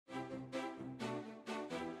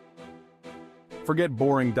Forget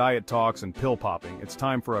boring diet talks and pill popping. It's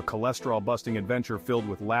time for a cholesterol-busting adventure filled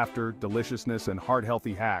with laughter, deliciousness, and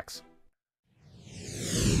heart-healthy hacks.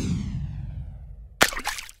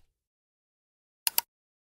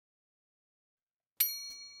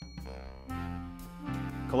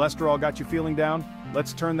 Cholesterol got you feeling down?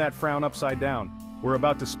 Let's turn that frown upside down. We're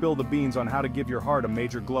about to spill the beans on how to give your heart a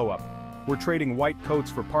major glow-up. We're trading white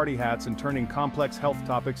coats for party hats and turning complex health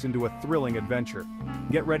topics into a thrilling adventure.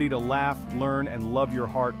 Get ready to laugh, learn, and love your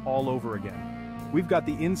heart all over again. We've got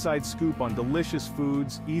the inside scoop on delicious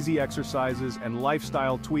foods, easy exercises, and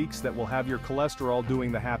lifestyle tweaks that will have your cholesterol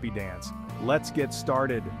doing the happy dance. Let's get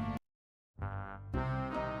started.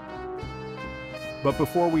 But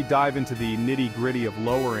before we dive into the nitty-gritty of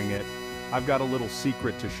lowering it, I've got a little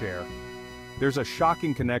secret to share. There's a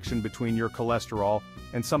shocking connection between your cholesterol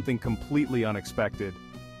and something completely unexpected.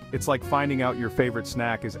 It's like finding out your favorite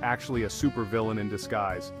snack is actually a supervillain in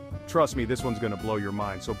disguise. Trust me, this one's gonna blow your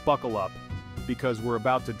mind, so buckle up, because we're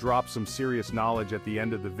about to drop some serious knowledge at the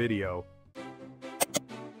end of the video.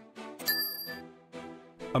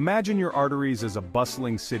 Imagine your arteries as a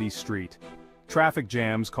bustling city street. Traffic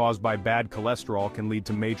jams caused by bad cholesterol can lead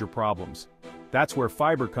to major problems. That's where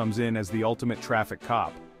fiber comes in as the ultimate traffic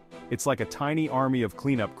cop. It's like a tiny army of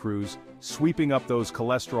cleanup crews, sweeping up those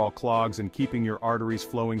cholesterol clogs and keeping your arteries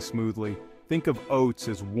flowing smoothly. Think of oats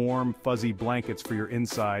as warm, fuzzy blankets for your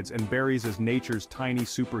insides and berries as nature's tiny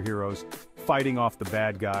superheroes, fighting off the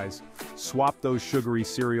bad guys. Swap those sugary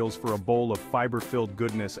cereals for a bowl of fiber-filled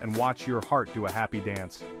goodness and watch your heart do a happy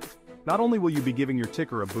dance. Not only will you be giving your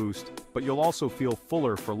ticker a boost, but you'll also feel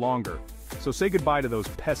fuller for longer. So say goodbye to those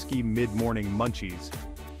pesky mid-morning munchies.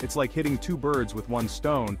 It's like hitting two birds with one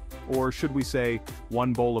stone, or should we say,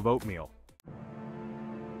 one bowl of oatmeal.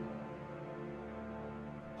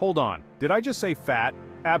 Hold on, did I just say fat?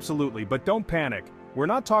 Absolutely, but don't panic. We're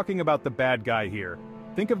not talking about the bad guy here.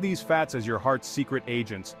 Think of these fats as your heart's secret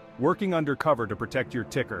agents, working undercover to protect your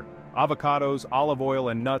ticker. Avocados, olive oil,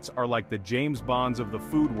 and nuts are like the James Bonds of the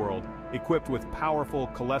food world, equipped with powerful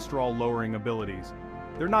cholesterol-lowering abilities.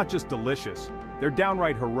 They're not just delicious, they're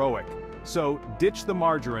downright heroic. So, ditch the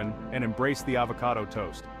margarine and embrace the avocado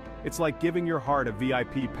toast. It's like giving your heart a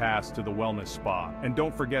VIP pass to the wellness spa. And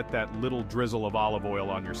don't forget that little drizzle of olive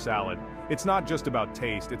oil on your salad. It's not just about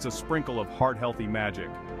taste, it's a sprinkle of heart-healthy magic.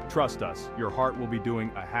 Trust us, your heart will be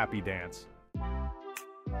doing a happy dance.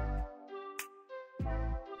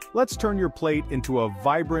 Let's turn your plate into a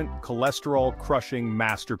vibrant, cholesterol-crushing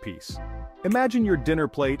masterpiece. Imagine your dinner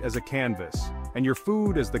plate as a canvas, and your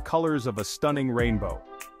food as the colors of a stunning rainbow.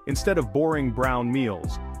 Instead of boring brown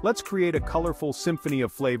meals, let's create a colorful symphony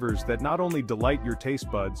of flavors that not only delight your taste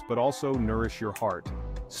buds but also nourish your heart.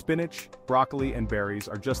 Spinach, broccoli, and berries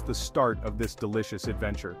are just the start of this delicious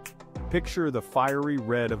adventure. Picture the fiery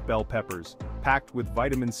red of bell peppers, packed with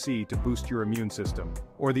vitamin C to boost your immune system,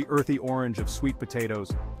 or the earthy orange of sweet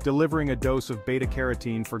potatoes, delivering a dose of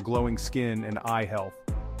beta-carotene for glowing skin and eye health.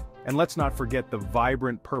 And let's not forget the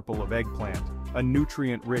vibrant purple of eggplant, a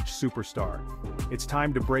nutrient-rich superstar. It's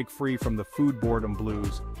time to break free from the food boredom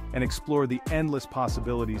blues and explore the endless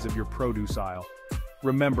possibilities of your produce aisle.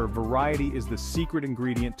 Remember, variety is the secret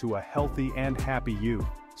ingredient to a healthy and happy you.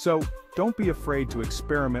 So, don't be afraid to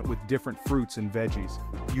experiment with different fruits and veggies.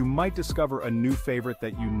 You might discover a new favorite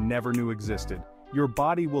that you never knew existed. Your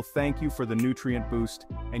body will thank you for the nutrient boost,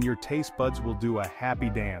 and your taste buds will do a happy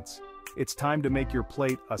dance. It's time to make your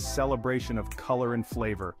plate a celebration of color and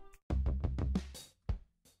flavor.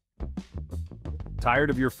 Tired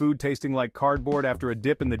of your food tasting like cardboard after a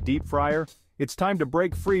dip in the deep fryer? It's time to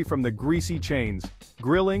break free from the greasy chains.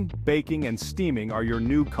 Grilling, baking, and steaming are your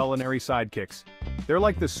new culinary sidekicks. They're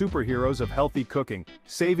like the superheroes of healthy cooking,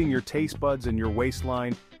 saving your taste buds and your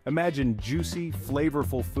waistline. Imagine juicy,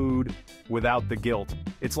 flavorful food without the guilt.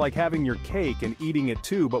 It's like having your cake and eating it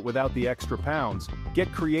too, but without the extra pounds.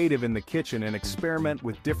 Get creative in the kitchen and experiment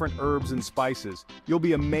with different herbs and spices. You'll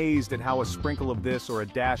be amazed at how a sprinkle of this or a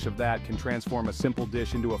dash of that can transform a simple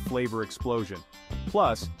dish into a flavor explosion.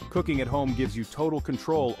 Plus, cooking at home gives you total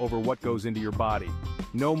control over what goes into your body.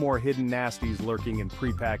 No more hidden nasties lurking in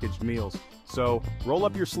prepackaged meals. So, roll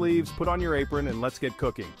up your sleeves, put on your apron, and let's get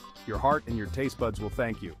cooking. Your heart and your taste buds will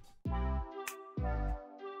thank you.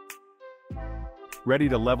 Ready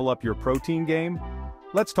to level up your protein game?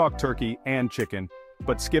 Let's talk turkey and chicken,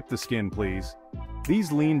 but skip the skin, please.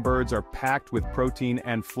 These lean birds are packed with protein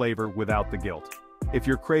and flavor without the guilt. If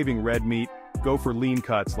you're craving red meat, go for lean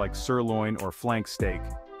cuts like sirloin or flank steak.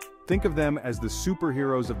 Think of them as the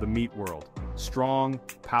superheroes of the meat world, strong,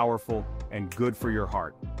 powerful, and good for your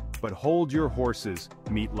heart. But hold your horses,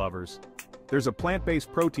 meat lovers. There's a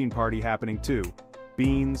plant-based protein party happening too.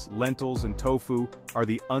 Beans, lentils, and tofu are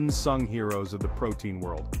the unsung heroes of the protein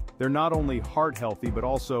world. They're not only heart healthy but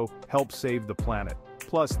also help save the planet.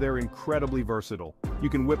 Plus, they're incredibly versatile. You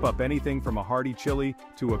can whip up anything from a hearty chili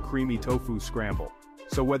to a creamy tofu scramble.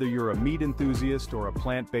 So whether you're a meat enthusiast or a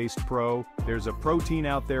plant-based pro, there's a protein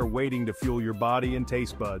out there waiting to fuel your body and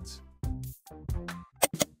taste buds.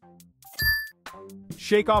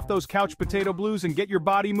 Shake off those couch potato blues and get your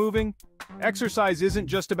body moving. Exercise isn't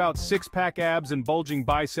just about six-pack abs and bulging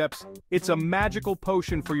biceps, it's a magical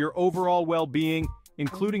potion for your overall well-being,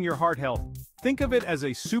 including your heart health. Think of it as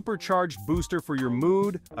a supercharged booster for your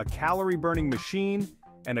mood, a calorie-burning machine,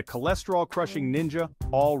 and a cholesterol-crushing ninja,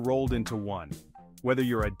 all rolled into one. Whether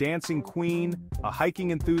you're a dancing queen, a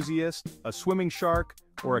hiking enthusiast, a swimming shark,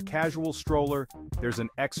 or a casual stroller, there's an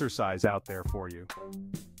exercise out there for you.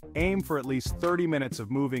 Aim for at least 30 minutes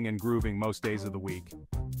of moving and grooving most days of the week.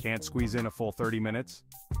 Can't squeeze in a full 30 minutes?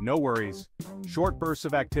 No worries. Short bursts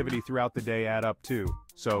of activity throughout the day add up too,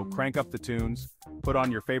 so crank up the tunes, put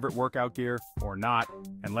on your favorite workout gear, or not,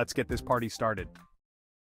 and let's get this party started.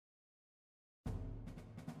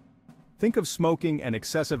 Think of smoking and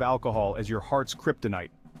excessive alcohol as your heart's kryptonite.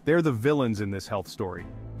 They're the villains in this health story.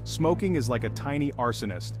 Smoking is like a tiny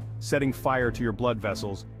arsonist, setting fire to your blood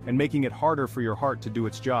vessels and making it harder for your heart to do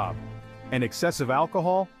its job. And excessive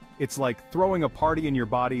alcohol? It's like throwing a party in your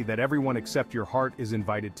body that everyone except your heart is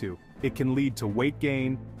invited to. It can lead to weight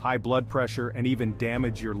gain, high blood pressure, and even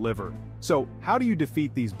damage your liver. So, how do you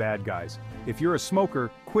defeat these bad guys? If you're a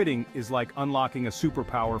smoker, quitting is like unlocking a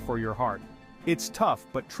superpower for your heart. It's tough,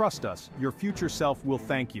 but trust us, your future self will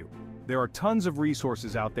thank you. There are tons of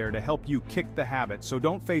resources out there to help you kick the habit, so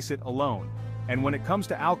don't face it alone. And when it comes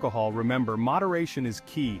to alcohol, remember, moderation is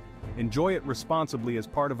key. Enjoy it responsibly as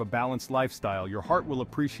part of a balanced lifestyle. Your heart will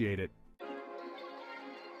appreciate it.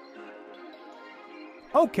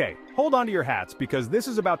 Okay, hold on to your hats because this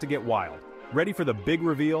is about to get wild. Ready for the big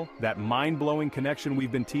reveal, that mind-blowing connection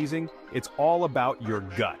we've been teasing? It's all about your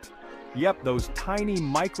gut. Yep, those tiny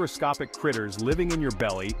microscopic critters living in your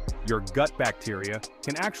belly, your gut bacteria,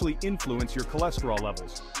 can actually influence your cholesterol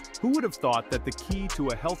levels. Who would have thought that the key to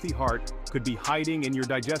a healthy heart could be hiding in your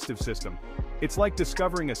digestive system? It's like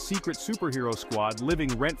discovering a secret superhero squad living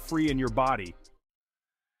rent-free in your body.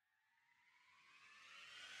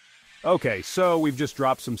 Okay, so we've just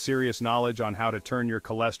dropped some serious knowledge on how to turn your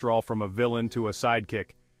cholesterol from a villain to a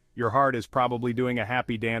sidekick. Your heart is probably doing a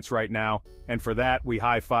happy dance right now, and for that, we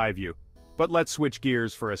high-five you. But let's switch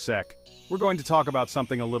gears for a sec. We're going to talk about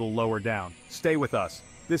something a little lower down. Stay with us.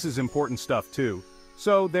 This is important stuff too.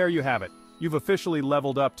 So there you have it. You've officially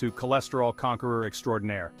leveled up to cholesterol conqueror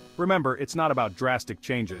extraordinaire. Remember, it's not about drastic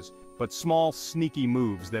changes, but small, sneaky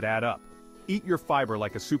moves that add up. Eat your fiber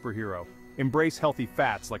like a superhero, embrace healthy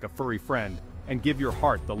fats like a furry friend, and give your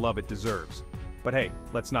heart the love it deserves. But hey,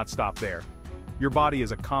 let's not stop there. Your body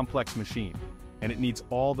is a complex machine, and it needs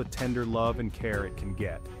all the tender love and care it can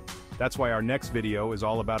get. That's why our next video is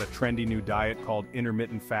all about a trendy new diet called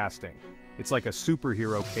intermittent fasting. It's like a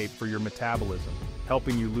superhero cape for your metabolism,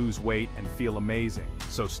 helping you lose weight and feel amazing.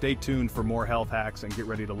 So stay tuned for more health hacks and get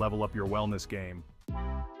ready to level up your wellness game.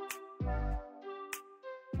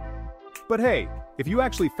 But hey, if you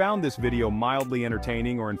actually found this video mildly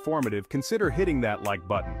entertaining or informative, consider hitting that like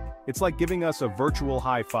button. It's like giving us a virtual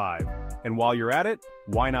high five. And while you're at it,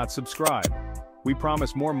 why not subscribe? We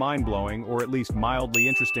promise more mind-blowing or at least mildly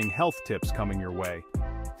interesting health tips coming your way.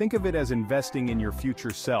 Think of it as investing in your future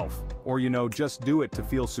self, or just do it to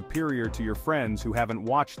feel superior to your friends who haven't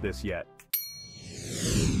watched this yet.